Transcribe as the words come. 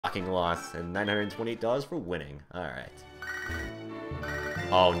shocking loss, and $928 for winning. Alright.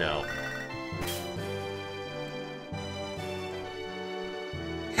 Oh no.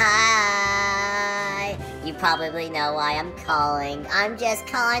 Hi! You probably know why I'm calling. I'm just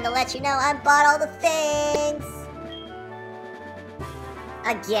calling to let you know I bought all the things!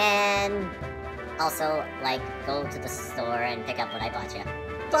 Again! Also, like, go to the store and pick up what I bought you.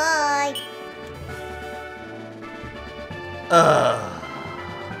 Bye!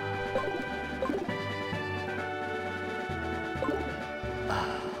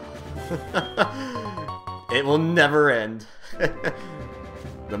 It will never end.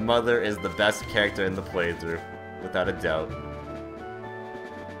 The mother is the best character in the playthrough, without a doubt.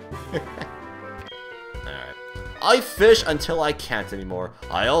 Alright. I fish until I can't anymore.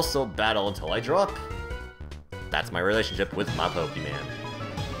 I also battle until I drop. That's my relationship with my Pokemon.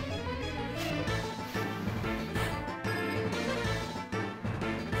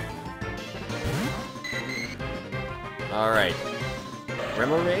 Alright.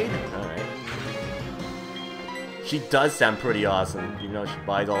 Remoraid? Alright. She does sound pretty awesome, even though she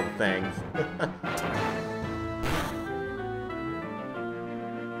buys all the things.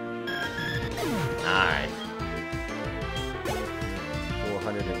 Alright.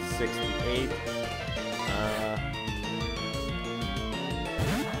 468.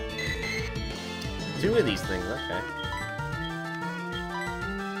 Two of these things, okay.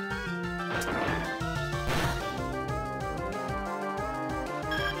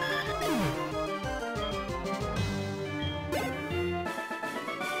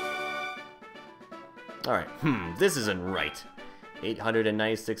 Alright, this isn't right.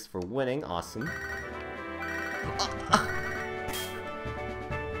 896 for winning, awesome.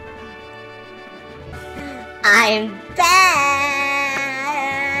 I'm back!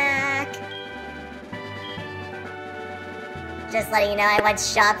 Just letting you know, I went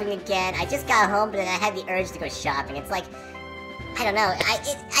shopping again. I just got home, but then I had the urge to go shopping. It's like, I don't know,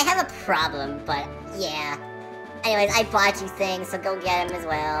 I have a problem, but yeah. Anyways, I bought you things, so go get them as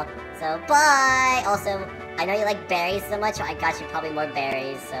well. So, bye! Also, I know you like berries so much, so I got you probably more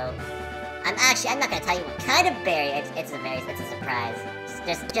berries, so... I'm not gonna tell you what kind of berry, it's a surprise.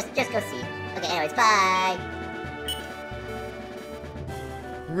 Just go see. Okay, anyways, bye!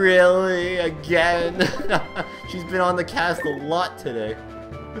 Really? Again? She's been on the cast a lot today.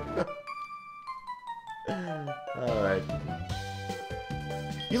 Alright.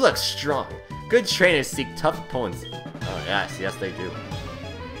 You look strong. Good trainers seek tough opponents. Oh, yes, they do.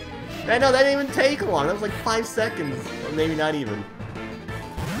 I know, that didn't even take long. That was like 5 seconds. Or maybe not even.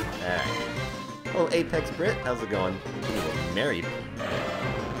 Alright. Oh, Apex Brit, how's it going? Ooh, Mary.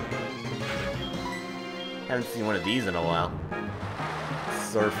 Haven't seen one of these in a while.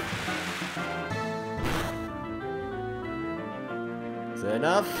 Surf. Is it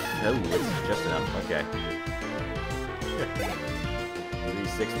enough? Oh, it's just enough. Okay.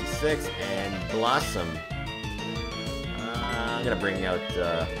 366 and Blossom. I'm gonna bring out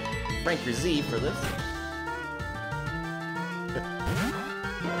Frank Z for this.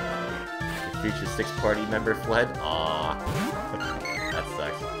 Your future 6-party member fled? Aww. That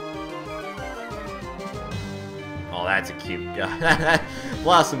sucks. Oh, that's a cute guy.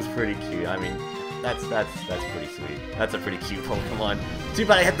 Blossom's pretty cute. I mean, that's pretty sweet. That's a pretty cute Pokemon. Too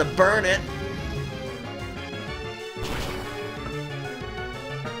bad I had to burn it.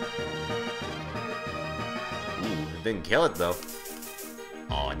 Ooh, it didn't kill it though.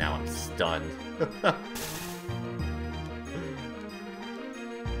 Oh, now I'm stunned.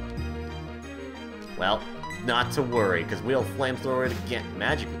 Well, not to worry, because we'll flamethrower it again.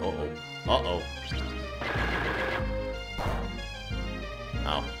 Magically. Uh-oh. Uh-oh.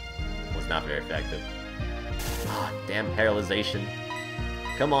 Oh. Was not very effective. Ah, damn paralyzation.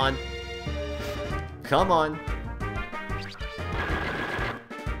 Come on. Come on.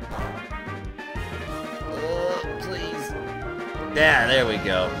 Please. Yeah, there we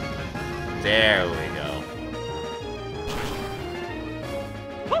go. There we go.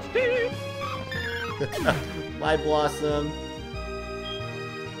 Bye, Blossom.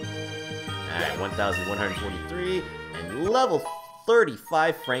 Alright, 1,143. And level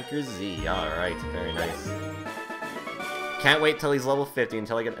 35 Franker Z. Alright, very nice. Can't wait till he's level 50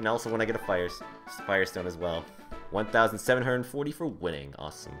 until I get, and also when I get a Firestone as well. 1,740 for winning.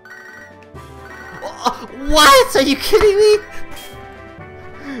 Awesome. What? Are you kidding me?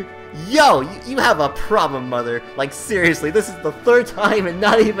 Yo, you have a problem, mother. Like seriously, this is the 3rd time and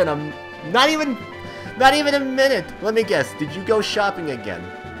not even a minute. Let me guess. Did you go shopping again?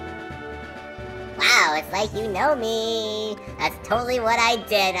 Wow, it's like you know me. That's totally what I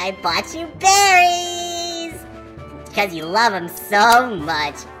did. I bought you berries! Because you love them so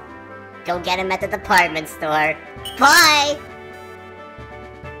much. Go get him at the department store. Bye!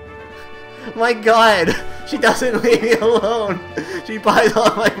 My god! She doesn't leave me alone! She buys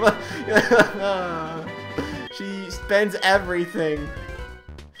all my money! She spends everything!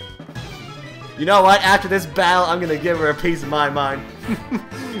 You know what? After this battle, I'm gonna give her a piece of my mind.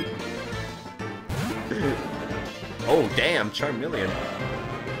 Oh, damn, Charmeleon.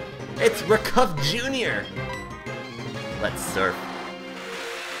 It's Recuff Jr.! Let's surf.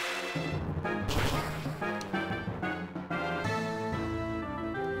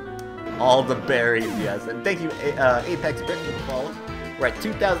 All the berries, yes. And thank you, Apex Brit, for the follow. We're at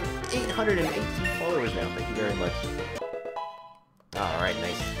 2,818 followers now. Thank you very much. Alright,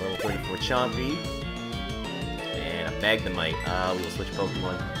 nice. Level 34 Chompy. And a Magnemite. We will switch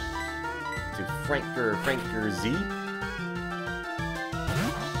Pokemon to Franker Z.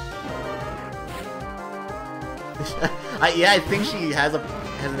 Yeah, I think she has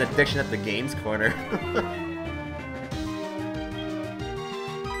an addiction at the games corner.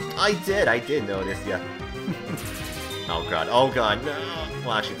 I did notice, yeah. Oh god, no!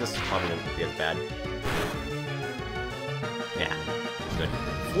 Well, actually, this probably won't be as bad. Yeah, good.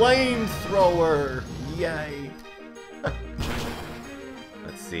 Flamethrower! Yay!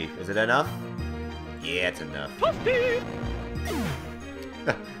 Let's see, is it enough? Yeah, it's enough.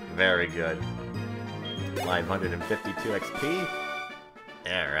 Very good. 552 XP.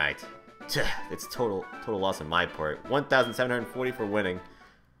 Alright. It's total loss on my part. 1,740 for winning.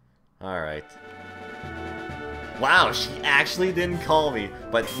 Alright. Wow, she actually didn't call me.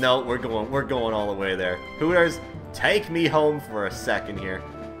 But no, we're going all the way there. Hooters, take me home for a second here.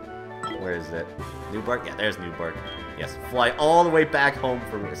 Where is it? Newbark? Yeah, there's Newbark. Yes, fly all the way back home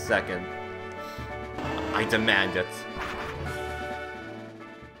for a second. I demand it.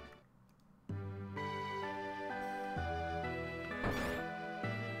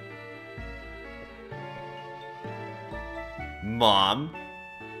 Mom?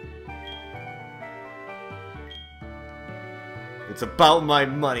 It's about my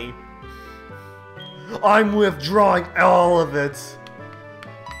money. I'm withdrawing all of it.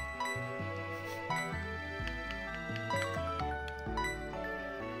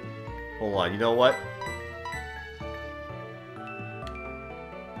 Hold on, you know what?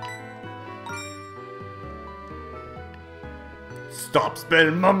 Stop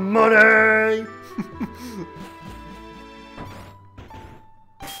spending my money!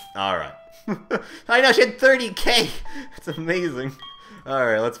 Alright. I know, she had 30k! That's amazing.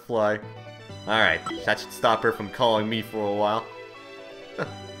 Alright, let's fly. Alright, that should stop her from calling me for a while.